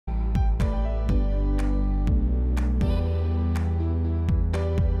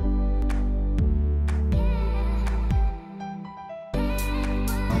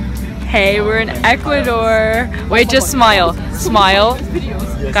Hey, we're in Ecuador. Wait, just smile. Smile.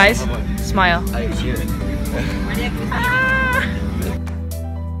 Guys, smile.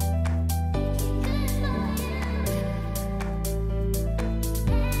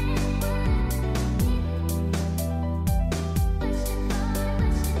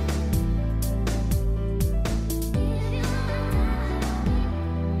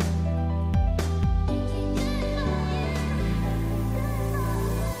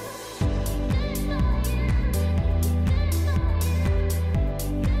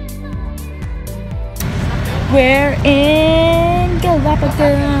 We're in Galapagos.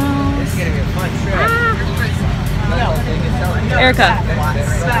 It's gonna be a fun trip. Erica,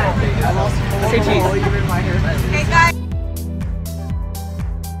 say cheese. Hey guys.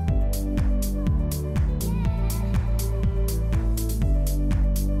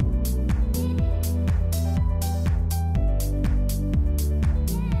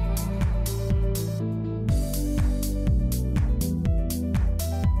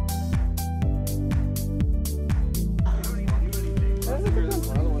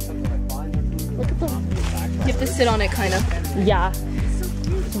 You have to sit on it, kind of. Yeah,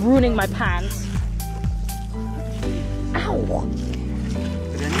 it's ruining my pants. Ow!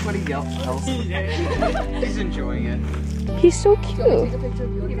 Did anybody else? He's enjoying it. He's so cute.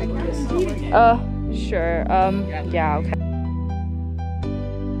 Sure. Yeah, okay.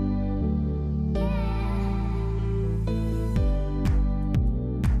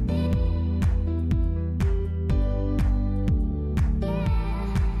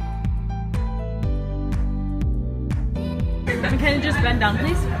 Can you just bend down,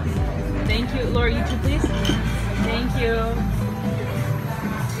 please? Thank you. Laura, you too, please. Thank you.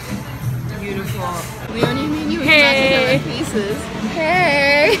 Beautiful. Leonie, me and you Hey. imagine pieces.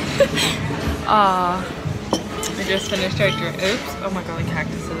 Hey! We just finished our drink. Oops. Oh my god, the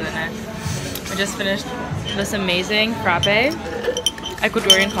cactus is in it. We just finished this amazing frappe.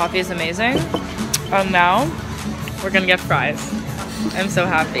 Ecuadorian coffee is amazing. Now we're gonna get fries. I'm so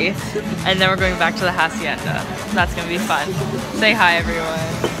happy. And then we're going back to the hacienda. That's gonna be fun. Say hi, everyone.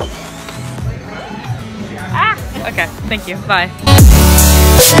 Ah! Okay, thank you. Bye.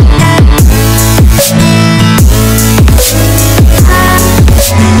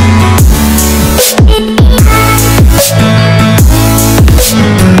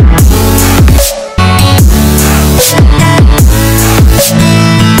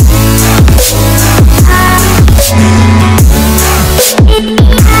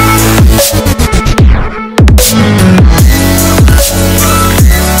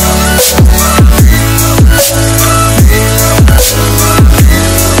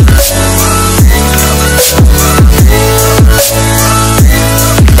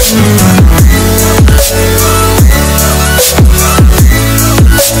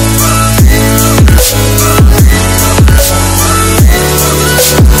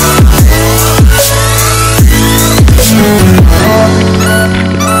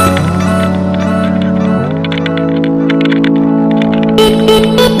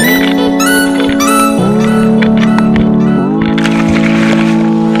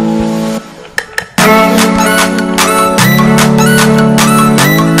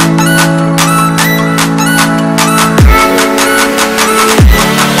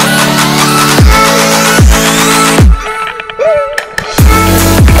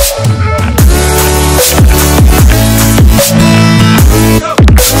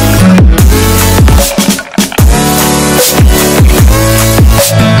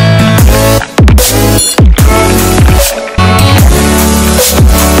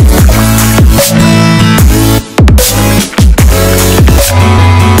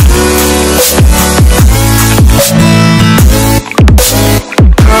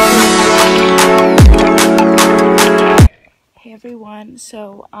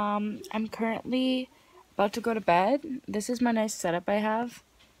 So I'm currently about to go to bed. This is my nice setup I have.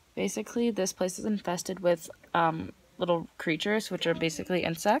 Basically, this place is infested with little creatures, which are basically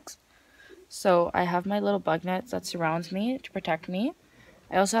insects. So I have my little bug nets that surrounds me to protect me.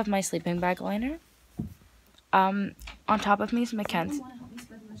 I also have my sleeping bag liner. On top of me is Mackenzie.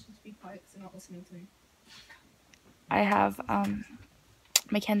 I have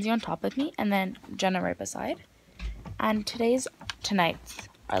Mackenzie on top of me, and then Jenna right beside. And tonight's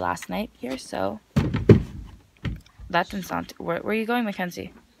our last night here, so that didn't sound. Where are you going,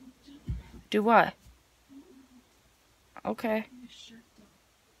 Mackenzie? Do what? Okay.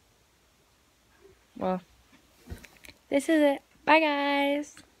 Well, this is it. Bye,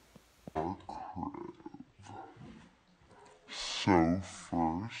 guys. So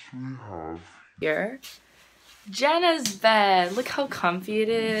first we have here Jenna's bed. Look how comfy it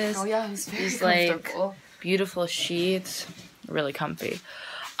is. Oh yeah, it's very These comfortable. like beautiful sheets. Really comfy.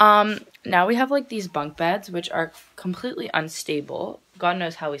 Now we have like these bunk beds, which are completely unstable. God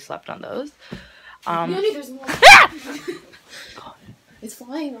knows how we slept on those. Leonie, there's more. It's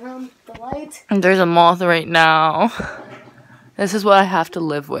flying around the light. And there's a moth right now. This is what I have to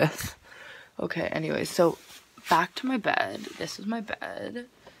live with. Okay, anyway, so back to my bed. This is my bed.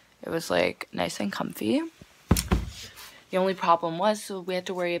 It was like nice and comfy. The only problem was, so we had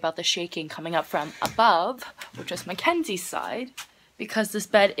to worry about the shaking coming up from above, which was Mackenzie's side, because this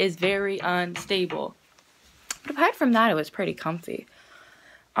bed is very unstable. But apart from that, it was pretty comfy.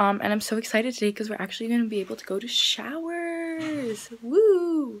 And I'm so excited today because we're actually going to be able to go to showers.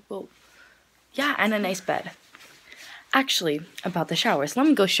 Woo! Well, yeah, and a nice bed. Actually, about the showers, let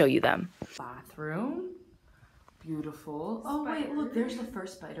me go show you them. Bathroom. Beautiful. Oh, wait, look, there's the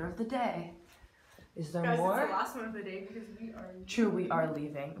first spider of the day. Is there more? It's the last one of the day because we are. True, we are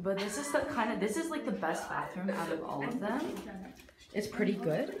leaving. But this is the kind of, this is like the best bathroom out of all of them. It's pretty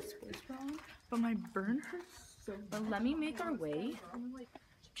good. But my burn hurts so bad. But let me make our way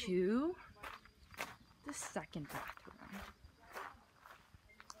to the second bathroom.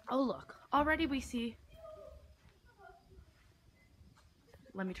 Oh, look. Already we see.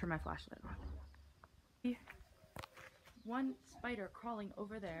 Let me turn my flashlight on. One spider crawling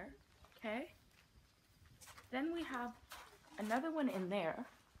over there. Okay. Then we have another one in there.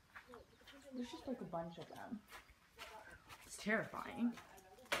 There's just like a bunch of them. It's terrifying.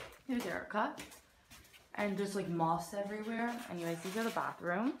 Here's Erica. And there's like moths everywhere. Anyways, these are the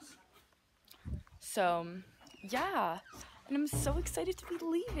bathrooms. So, yeah. And I'm so excited to be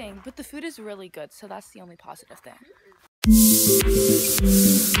leaving. But the food is really good, so that's the only positive thing.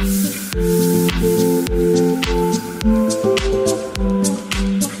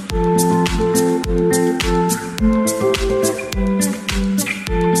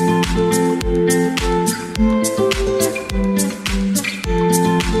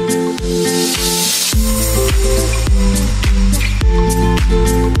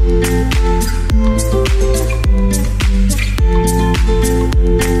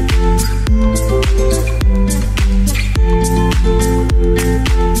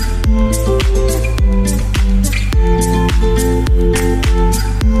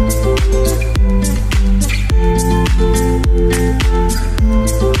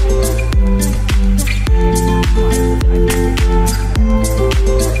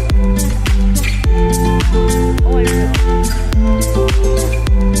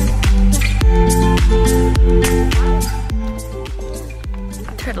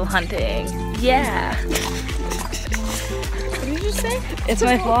 Turtle hunting. Yeah. What did you just say? It's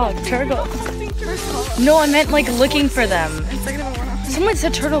my vlog. Turtle. No, I meant like looking for them. Someone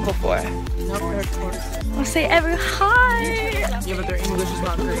said turtle before. I'll say every hi. Yeah, but their English is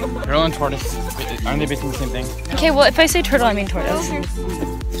not great. Turtle and tortoise, aren't they basically the same thing? Okay, well if I say turtle, I mean tortoise.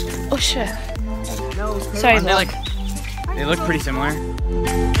 Oh shit. Sorry, Aren't vlog. they look pretty similar.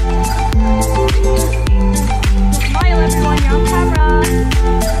 Smile everyone, you're on camera.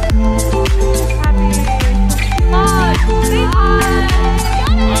 Happy vlog. Say hi.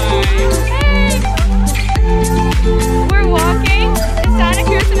 Hey. We're walking in Santa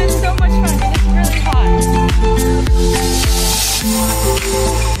Cruz and it's so much fun, but it's really hot.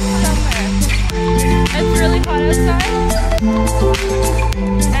 Somewhere. It's really hot outside.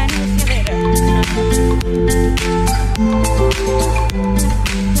 And we'll see you later.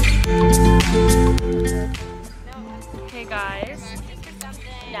 Hey guys,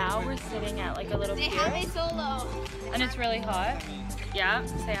 now we're sitting at like a little pier, solo. and it's really hot. Yeah,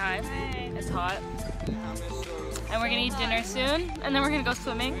 say hi. It's hot. And we're gonna eat dinner soon, and then we're gonna go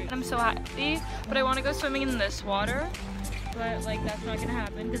swimming, and I'm so happy. But I want to go swimming in this water, but like that's not gonna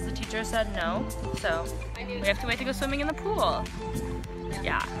happen because the teacher said no. So we have to wait to go swimming in the pool.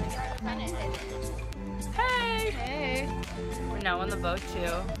 Yeah. Hey! Hey! We're now on the boat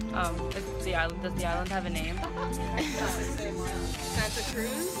too. Does the island have a name? Santa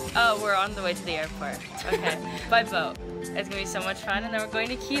Cruz. Oh, we're on the way to the airport. Okay, by boat. It's gonna be so much fun, and then we're going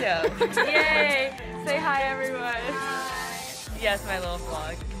to Quito. Yay! Say hi, everyone. Hi. Yes, my little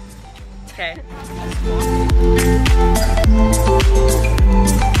vlog. Okay.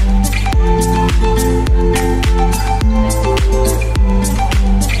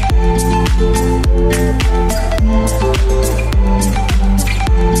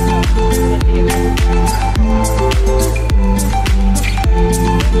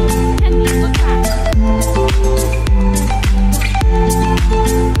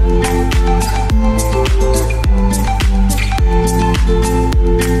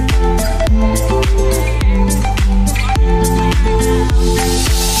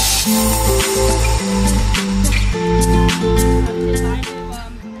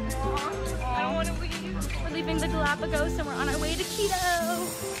 Galapagos and we're on our way to Quito.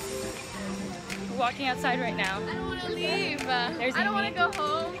 We're walking outside right now. I don't want to leave. There's I don't want Amy. to go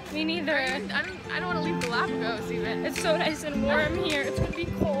home. Me neither. I don't want to leave Galapagos even. It's so nice and warm here. It's gonna be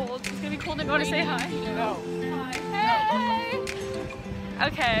cold. It's gonna be cold. And you want to say hi? No. Hey!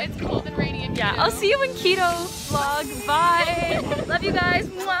 Okay. It's cold and rainy in Yeah, Quito. I'll see you in Quito vlog. Bye. Love you guys.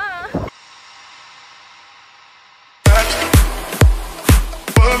 Mwah.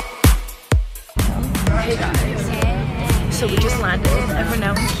 Hey guys. So we just landed and we're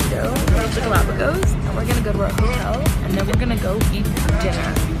now in Quito, the Galapagos, and we're gonna go to our hotel and then we're gonna go eat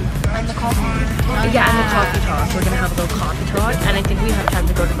dinner. And the coffee talk? Yeah, and the coffee talk. We're gonna have a little coffee talk and I think we have time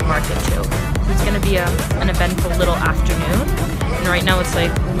to go to the market too. So it's gonna be an eventful little afternoon. And right now it's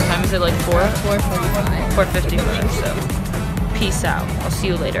like, what time is it? Like 4:45. 4:55, so peace out. I'll see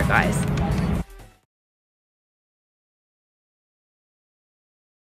you later, guys.